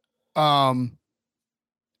 how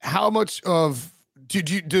much of,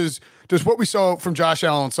 does what we saw from Josh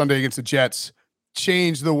Allen on Sunday against the Jets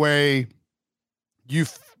change the way you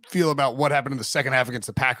feel about what happened in the second half against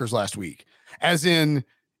the Packers last week? As in,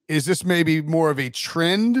 is this maybe more of a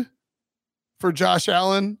trend for Josh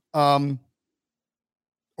Allen?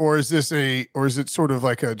 Or is it sort of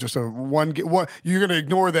like just a one? You're going to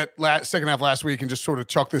ignore that second half last week and just sort of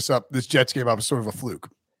chalk this Jets game up as sort of a fluke?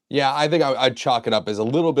 Yeah, I think I'd chalk it up as a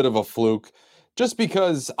little bit of a fluke, just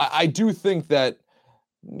because I do think that,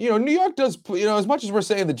 New York does, as much as we're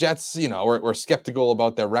saying the Jets, we're skeptical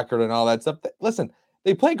about their record and all that stuff. Listen,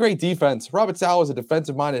 they play great defense. Robert Saleh is a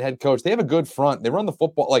defensive-minded head coach. They have a good front. They run the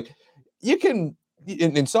football. Like, you can,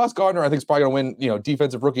 and Sauce Gardner, I think, is probably going to win,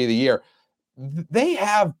 Defensive Rookie of the Year. They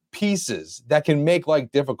have pieces that can make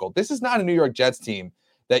life difficult. This is not a New York Jets team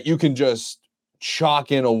that you can just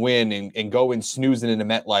chalk in a win and go and snooze it into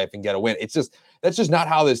MetLife and get a win. That's just not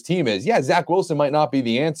how this team is. Yeah, Zach Wilson might not be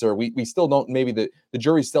the answer. We still don't, maybe the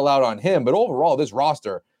jury's still out on him, but overall this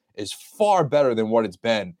roster is far better than what it's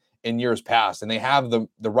been in years past. And they have the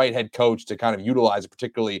right head coach to kind of utilize it,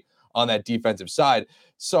 particularly on that defensive side.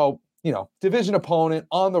 So, division opponent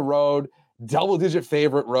on the road, double-digit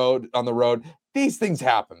favorite on the road. These things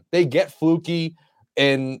happen. They get fluky,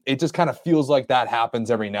 and it just kind of feels like that happens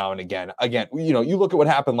every now and again. Again, you look at what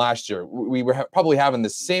happened last year. We were probably having the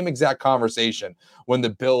same exact conversation when the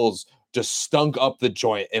Bills just stunk up the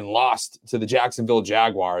joint and lost to the Jacksonville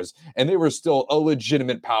Jaguars, and they were still a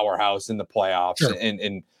legitimate powerhouse in the playoffs. Sure.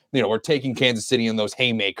 And we're taking Kansas City in those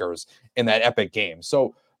haymakers in that epic game.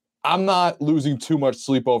 So I'm not losing too much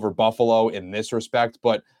sleep over Buffalo in this respect,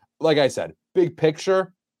 but like I said, big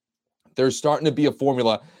picture, there's starting to be a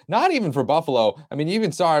formula, not even for Buffalo. I mean, you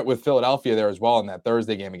even saw it with Philadelphia there as well in that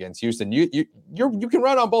Thursday game against Houston. You can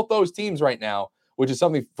run on both those teams right now, which is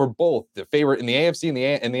something for both the favorite in the AFC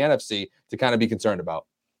and the NFC to kind of be concerned about.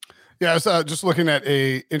 Yeah, I was just looking at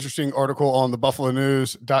a interesting article on the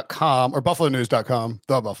buffalonews.com or buffalonews.com,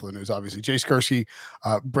 the Buffalo News, obviously. Jay Skursky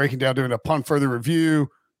breaking down, doing a punt further review.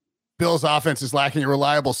 Bills offense is lacking a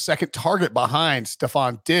reliable second target behind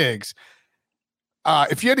Stephon Diggs.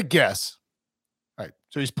 If you had to guess, all right,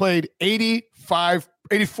 so he's played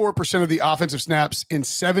 84% of the offensive snaps in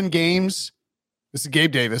 7 games. This is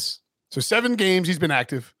Gabe Davis. So 7 games he's been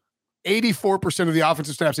active, 84% of the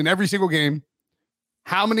offensive snaps in every single game.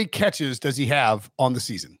 How many catches does he have on the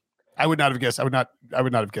season? I would not have guessed. I would not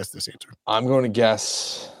have guessed this answer. I'm going to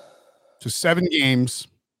guess. So 7 games.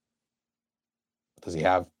 Does he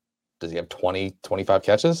have 20, 25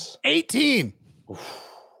 catches? 18.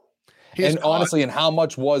 And honestly, and how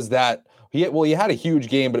much was that? He had a huge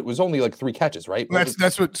game, but it was only like 3 catches, right?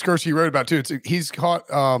 That's what Skursky wrote about too. He's caught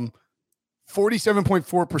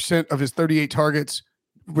 47.4% of his 38 targets,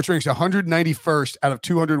 which ranks 191st out of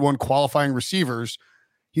 201 qualifying receivers.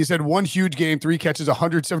 He's had one huge game, 3 catches,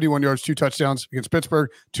 171 yards, 2 touchdowns against Pittsburgh,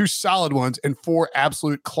 2 solid ones, and 4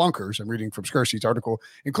 absolute clunkers. I'm reading from Scorsese article,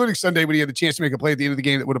 including Sunday when he had the chance to make a play at the end of the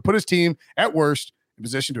game that would have put his team at worst in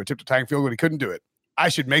position to attempt a tying field goal. He couldn't do it. I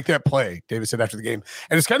should make that play, Davis said after the game.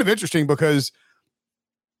 And it's kind of interesting because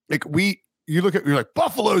like you're like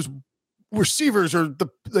Buffalo's receivers are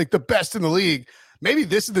the best in the league. Maybe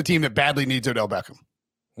this is the team that badly needs Odell Beckham.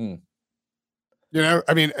 You know,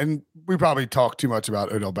 I mean, and we probably talk too much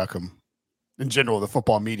about Odell Beckham in general, the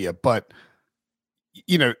football media, but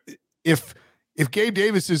you know, if Gabe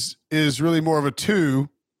Davis is really more of a 2,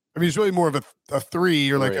 I mean, he's really more of a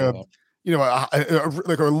 3 or like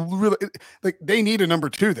like they need a number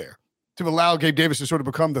 2 there to allow Gabe Davis to sort of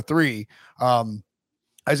become the 3.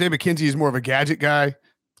 Isaiah McKenzie is more of a gadget guy.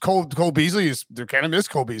 Cole Beasley they're kind of miss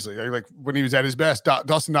Cole Beasley like when he was at his best.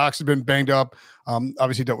 Dawson Knox has been banged up.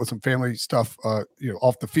 Obviously dealt with some family stuff,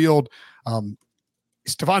 off the field.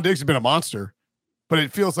 Stephon Diggs has been a monster, but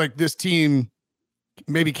it feels like this team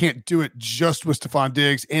maybe can't do it just with Stephon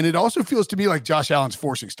Diggs. And it also feels to me like Josh Allen's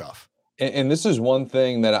forcing stuff. And this is one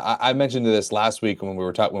thing that I mentioned to this last week when we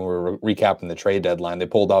were recapping the trade deadline. They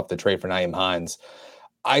pulled off the trade for Nyheim Hines.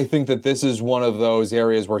 I think that this is one of those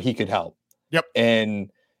areas where he could help. Yep.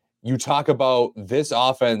 And you talk about this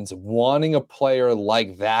offense wanting a player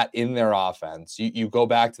like that in their offense. You go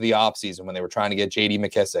back to the offseason when they were trying to get J.D.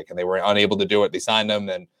 McKissick and they were unable to do it. They signed him,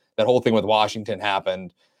 and that whole thing with Washington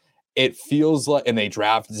happened. It feels like, and they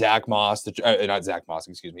draft James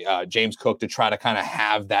Cook to try to kind of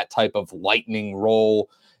have that type of lightning role.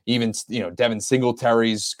 Even, Devin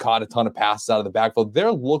Singletary's caught a ton of passes out of the backfield.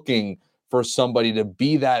 They're looking for somebody to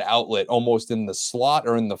be that outlet almost in the slot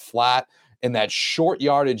or in the flat, in that short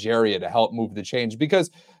yardage area to help move the change because,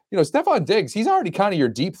 Stephon Diggs, he's already kind of your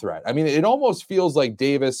deep threat. I mean, it almost feels like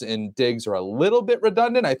Davis and Diggs are a little bit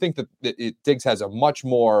redundant. I think that Diggs has a much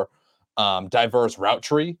more diverse route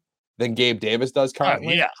tree than Gabe Davis does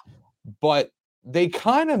currently. Yeah. But they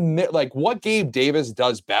kind of like what Gabe Davis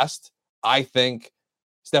does best, I think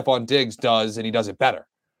Stephon Diggs does, and he does it better.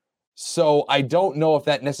 So I don't know if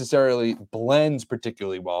that necessarily blends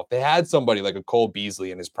particularly well. If they had somebody like a Cole Beasley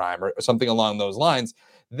in his prime or something along those lines,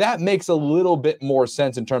 that makes a little bit more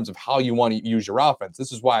sense in terms of how you want to use your offense.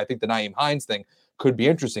 This is why I think the Nyheim Hines thing could be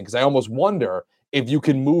interesting because I almost wonder if you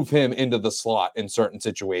can move him into the slot in certain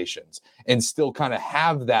situations and still kind of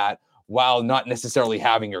have that while not necessarily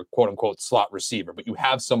having your quote-unquote slot receiver, but you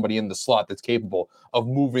have somebody in the slot that's capable of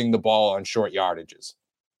moving the ball on short yardages.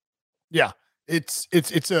 Yeah, it's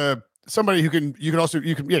somebody who can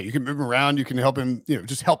move him around. You can help him,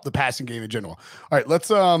 just help the passing game in general. All right, let's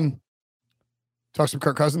talk some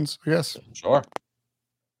Kirk Cousins, I guess. Sure.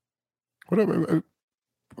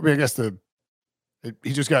 I guess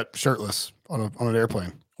he just got shirtless on an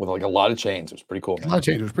airplane with like a lot of chains. It was pretty cool, man. A lot of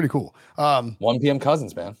chains. It was pretty cool. 1 p.m.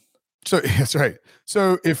 Cousins, man. So that's right.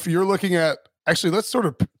 So if you're looking at, actually, let's sort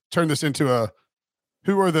of turn this into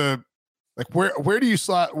who are the, like, where do you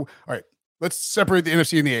slot? All right, let's separate the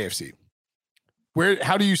NFC and the AFC.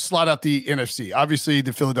 How do you slot out the NFC? Obviously,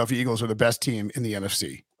 the Philadelphia Eagles are the best team in the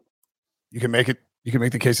NFC. You can make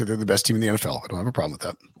the case that they're the best team in the NFL. I don't have a problem with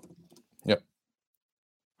that. Yep.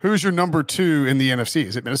 Who's your number 2 in the NFC?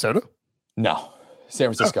 Is it Minnesota? No,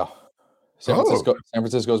 San Francisco. San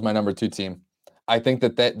Francisco is my number 2 team. I think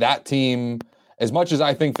that team, as much as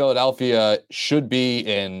I think Philadelphia should be,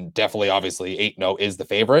 and definitely, obviously, 8-0 is the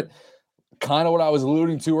favorite. Kind of what I was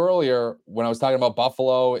alluding to earlier when I was talking about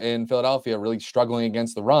Buffalo and Philadelphia really struggling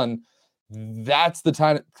against the run. That's the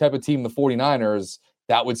type of team, the 49ers,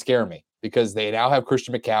 that would scare me because they now have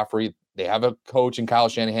Christian McCaffrey. They have a coach in Kyle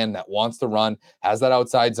Shanahan that wants to run, has that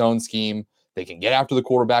outside zone scheme. They can get after the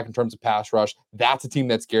quarterback in terms of pass rush. That's a team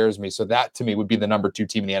that scares me. So that, to me, would be the number 2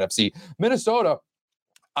 team in the NFC. Minnesota,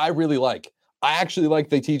 I really like. I actually like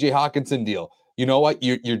the TJ Hawkinson deal. You know what?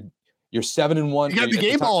 You're 7-1. You got the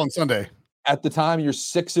game ball on Sunday. At the time, you're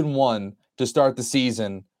 6-1 to start the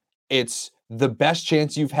season. It's the best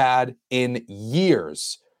chance you've had in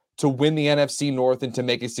years to win the NFC North and to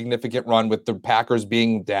make a significant run with the Packers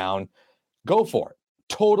being down. Go for it.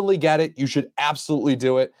 Totally get it. You should absolutely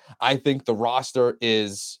do it. I think the roster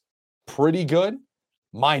is pretty good.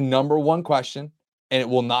 My number 1 question, and it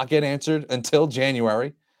will not get answered until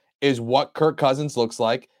January, is what Kirk Cousins looks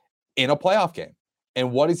like in a playoff game.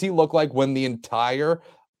 And what does he look like when the entire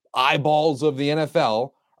eyeballs of the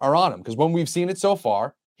NFL are on him? Because when we've seen it so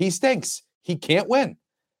far, he stinks. He can't win.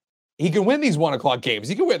 He can win these 1 o'clock games.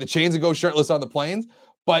 He can wear the chains and go shirtless on the planes.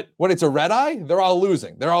 But when it's a red eye, they're all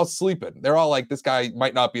losing. They're all sleeping. They're all like, this guy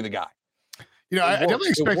might not be the guy. I definitely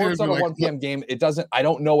expected it works on a 1 p.m. game. It doesn't. I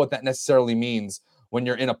don't know what that necessarily means when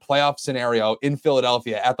you're in a playoff scenario in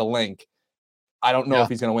Philadelphia at the Link. I don't know if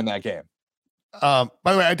he's going to win that game. By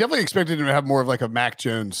the way, I definitely expected him to have more of like a Mac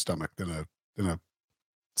Jones stomach than a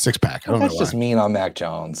six pack. I don't know. That's just mean on Mac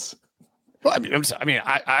Jones. Well,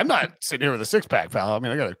 I'm not sitting here with a six pack, pal. I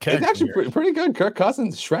mean, I got a keg. It's actually pretty good. Kirk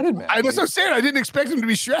Cousins shredded, man. That's what I'm saying. I didn't expect him to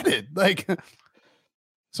be shredded. Like,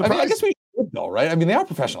 I guess we should though, right? I mean, they are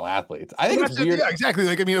professional athletes. I think it's weird. Yeah, exactly.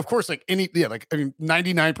 Like, I mean, of course, like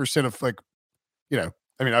 99% of like,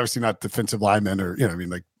 obviously not defensive linemen or,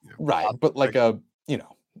 right. But like most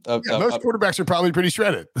quarterbacks are probably pretty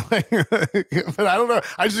shredded. But I don't know.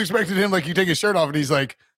 I just expected him, like, you take his shirt off and he's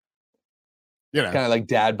like, kind of like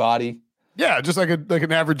dad body. Yeah, just like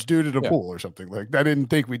an average dude at a pool or something. Like, I didn't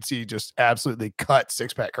think we'd see just absolutely cut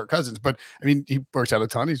six pack Kirk Cousins, but I mean, he works out a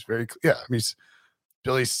ton. He's very,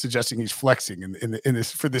 Billy's suggesting he's flexing in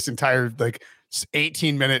this for this entire like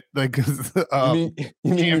 18-minute like you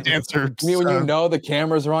mean dancer. You mean when you know the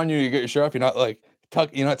cameras are on you, you get your shirt off, you're not like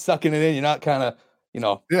you're not sucking it in, you're not kind of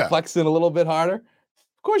flexing a little bit harder.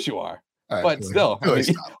 Of course you are, right, but still,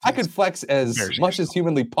 I could flex as much as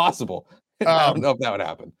humanly possible. I don't know if that would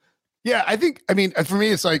happen. Yeah, I think. For me,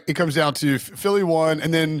 it's like it comes down to Philly won,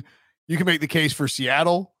 and then you can make the case for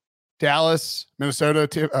Seattle, Dallas, Minnesota,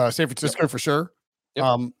 San Francisco for sure.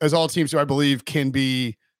 Yep. As all teams who I believe can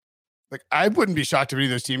be, like, I wouldn't be shocked if any of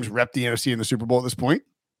those teams rep the NFC in the Super Bowl at this point.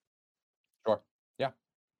 Sure. Yeah.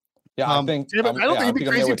 Yeah. I think. I don't think it'd be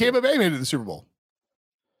crazy if Tampa Bay made it to the Super Bowl.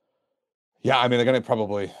 Yeah, I mean, they're going to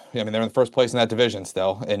probably. They're in the first place in that division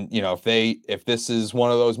still, and if this is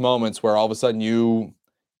one of those moments where all of a sudden you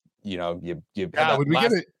had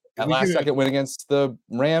that last second win against the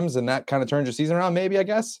Rams, and that kind of turns your season around, maybe, I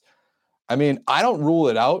guess. I mean, I don't rule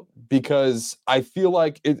it out because I feel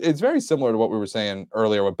like it's very similar to what we were saying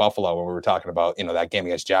earlier with Buffalo when we were talking about, that game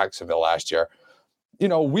against Jacksonville last year.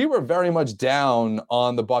 We were very much down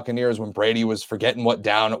on the Buccaneers when Brady was forgetting what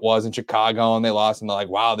down it was in Chicago and they lost and they're like,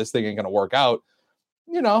 wow, this thing ain't going to work out.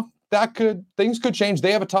 Things could change.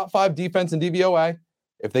 They have a top 5 defense in DVOA.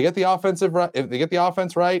 If they get the offense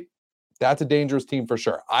right, that's a dangerous team for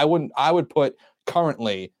sure. I would put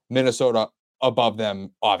currently Minnesota above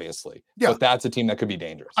them, obviously. Yeah. But that's a team that could be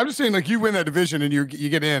dangerous. I'm just saying, like, you win that division and you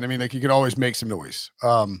get in. I mean, like, you could always make some noise.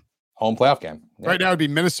 Home playoff game. Yeah. Right now it'd be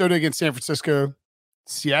Minnesota against San Francisco,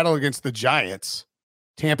 Seattle against the Giants,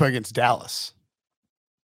 Tampa against Dallas.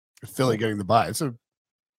 Philly getting the bye.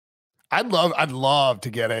 I'd love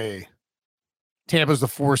to get a Tampa's the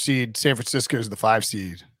 4 seed, San Francisco's the 5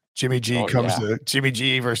 seed. Jimmy G to Jimmy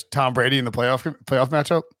G versus Tom Brady in the playoff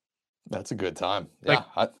matchup. That's a good time. Yeah.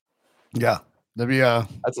 That'd be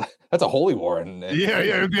that's a holy war. And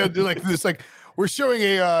it'd be like this. Like, we're showing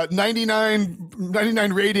a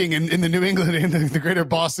 99 rating in the New England, in the greater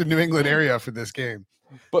Boston, New England area for this game.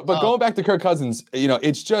 But going back to Kirk Cousins,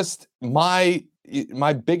 it's just my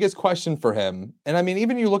biggest question for him. And I mean,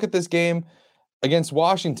 even you look at this game against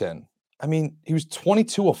Washington. I mean, he was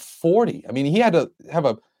 22 of 40. I mean, he had to have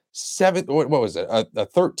a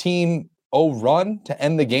 13-0 run to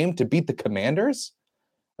end the game to beat the Commanders.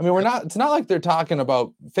 I mean, it's not like they're talking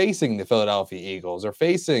about facing the Philadelphia Eagles or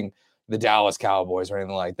facing the Dallas Cowboys or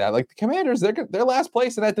anything like that. Like, the Commanders, they're last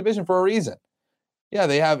place in that division for a reason. Yeah,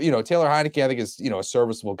 they have, Taylor Heineke, I think, is, a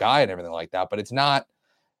serviceable guy and everything like that, but it's not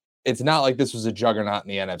like this was a juggernaut in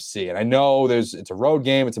the NFC. And I know it's a road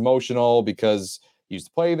game, it's emotional because he used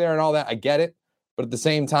to play there and all that. I get it. But at the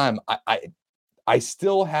same time, I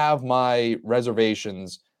still have my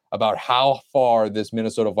reservations about how far this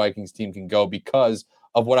Minnesota Vikings team can go because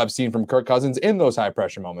of what I've seen from Kirk Cousins in those high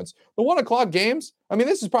pressure moments. The 1:00 games, I mean,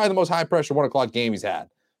 this is probably the most high pressure 1:00 game he's had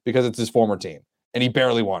because it's his former team and he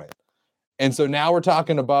barely won it. And so now we're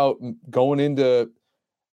talking about going into,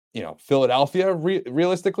 Philadelphia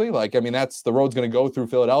realistically. Like, I mean, that's the road's going to go through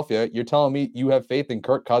Philadelphia. You're telling me you have faith in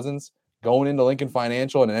Kirk Cousins going into Lincoln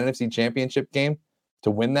Financial in an NFC championship game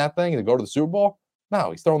to win that thing and to go to the Super Bowl?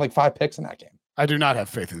 No, he's throwing like 5 picks in that game. I do not have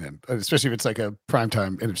faith in him, especially if it's like a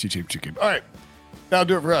primetime NFC championship game. All right. That'll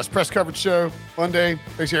do it for us. Press coverage show Monday.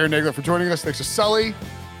 Thanks to Aaron Nagler for joining us. Thanks to Sully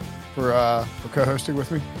for co-hosting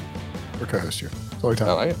with me. Or co-host you. Sully time.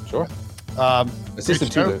 Oh, yeah, sure.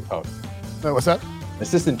 Assistant to the host. No, what's that?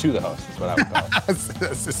 Assistant to the host is what I would call it.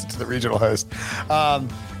 Assistant to the regional host.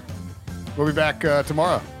 We'll be back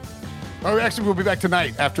tomorrow. Oh, actually, we'll be back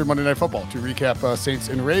tonight after Monday Night Football to recap Saints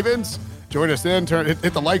and Ravens. Join us then.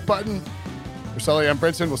 Hit the like button. For Sully, I'm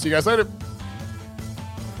Brinson. We'll see you guys later.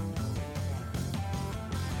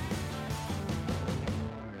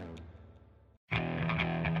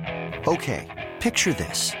 Okay, picture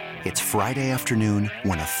this. It's Friday afternoon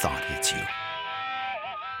when a thought hits you.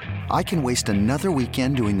 I can waste another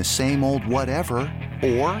weekend doing the same old whatever,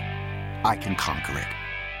 Or I can conquer it.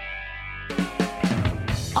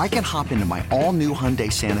 I can hop into my all-new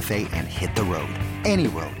Hyundai Santa Fe and hit the road. Any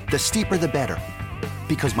road. The steeper, the better.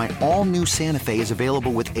 Because my all-new Santa Fe is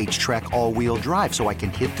available with H-Track all-wheel drive, so I can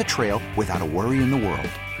hit the trail without a worry in the world.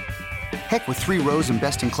 Heck, with 3 rows and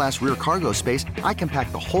best-in-class rear cargo space, I can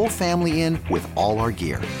pack the whole family in with all our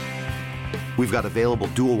gear. We've got available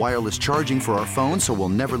dual wireless charging for our phones, so we'll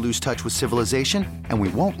never lose touch with civilization, and we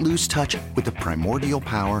won't lose touch with the primordial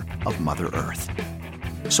power of Mother Earth.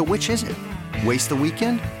 So which is it? Waste the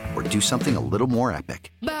weekend or do something a little more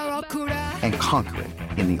epic? And conquer it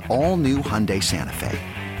in the all-new Hyundai Santa Fe.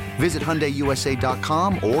 Visit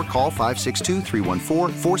HyundaiUSA.com or call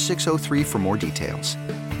 562-314-4603 for more details.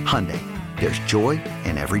 Hyundai, there's joy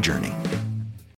in every journey.